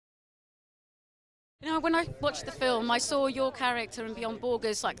You know, when I watched the film, I saw your character and Bjorn Borg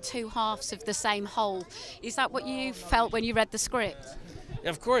as like two halves of the same whole. Is that what you felt when you read the script?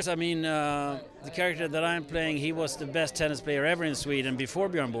 Of course, I mean, the character that I'm playing, he was the best tennis player ever in Sweden before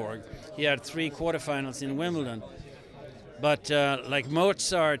Bjorn Borg. He had 3 quarterfinals in Wimbledon. But like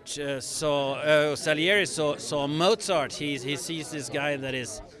Mozart Salieri saw Mozart, he sees this guy that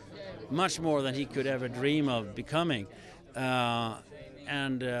is much more than he could ever dream of becoming.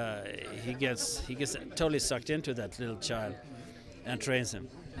 And he gets totally sucked into that little child and trains him.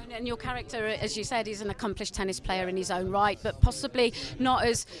 And your character, as you said, is an accomplished tennis player in his own right, but possibly not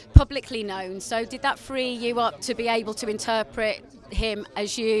as publicly known. So did that free you up to be able to interpret him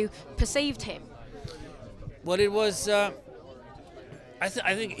as you perceived him? Well, it was... I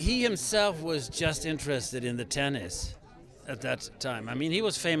think he himself was just interested in the tennis at that time. I mean, he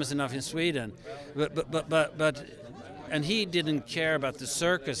was famous enough in Sweden, but and he didn't care about the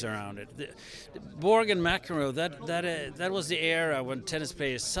circus around it. Borg and McEnroe, that was the era when tennis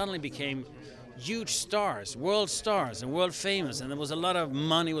players suddenly became huge stars, world stars and world famous, and there was a lot of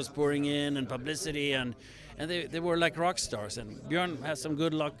money was pouring in and publicity, and they were like rock stars. And Bjorn had some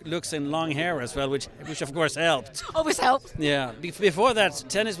good looks and long hair as well, which of course helped. Always helped. Yeah. Before that,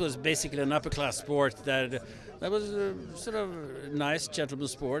 tennis was basically an upper class sport that was a sort of nice gentleman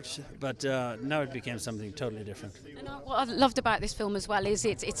sport, but now it became something totally different. And what I loved about this film as well is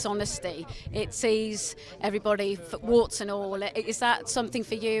its honesty. It sees everybody, warts and all. Is that something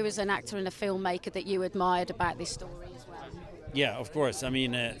for you as an actor and a filmmaker that you admired about this story as well? Yeah, of course. I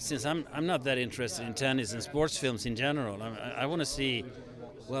mean, since I'm not that interested in tennis and sports films in general, I want to see,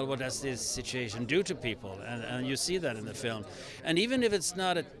 well, what does this situation do to people, and you see that in the film. And even if it's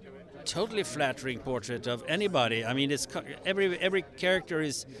not a totally flattering portrait of anybody, I mean, it's every character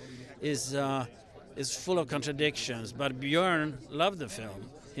is full of contradictions. But Bjorn loved the film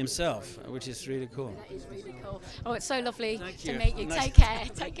himself, which is really cool. That is really cool. Oh, it's so lovely to meet you. Nice. Take care.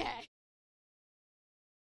 Take care.